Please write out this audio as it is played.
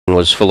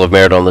Was full of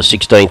merit on the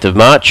 16th of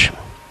March.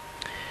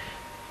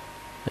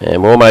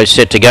 And we're almost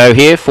set to go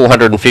here.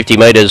 450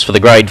 metres for the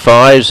grade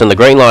 5s, and the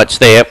green light's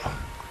there.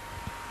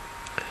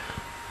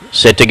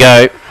 Set to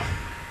go.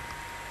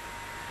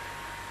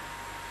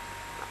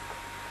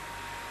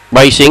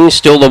 Racing,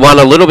 still the one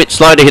a little bit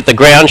slow to hit the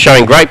ground,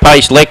 showing great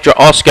pace. Lectra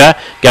Oscar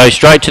goes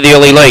straight to the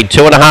early lead.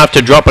 2.5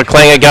 to Drop a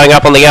Clanger, going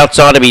up on the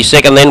outside to be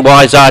second, then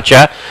Wise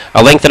Archer.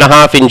 1.5 length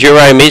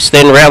Enduro Miss,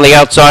 then round the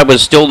outside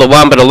was still the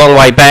one, but a long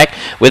way back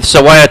with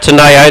Sawaya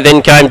Taneo.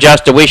 Then came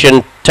Just a Wish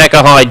and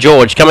Takahai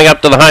George. Coming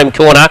up to the home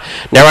corner,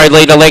 narrow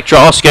lead Lectra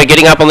Oscar.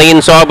 Getting up on the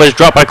inside was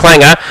Drop a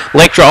Clanger.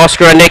 Lectra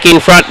Oscar a neck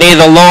in front near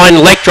the line.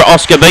 Lectra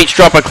Oscar beats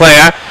Drop a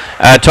Clanger.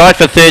 Tied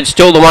for third,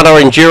 still the one or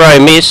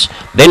Enduro Miss.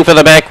 Then for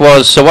the back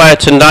was Sawaya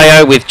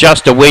Taneo with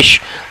Just a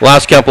Wish.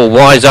 Last couple,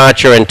 Wise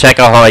Archer and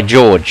Takahai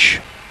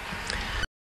George.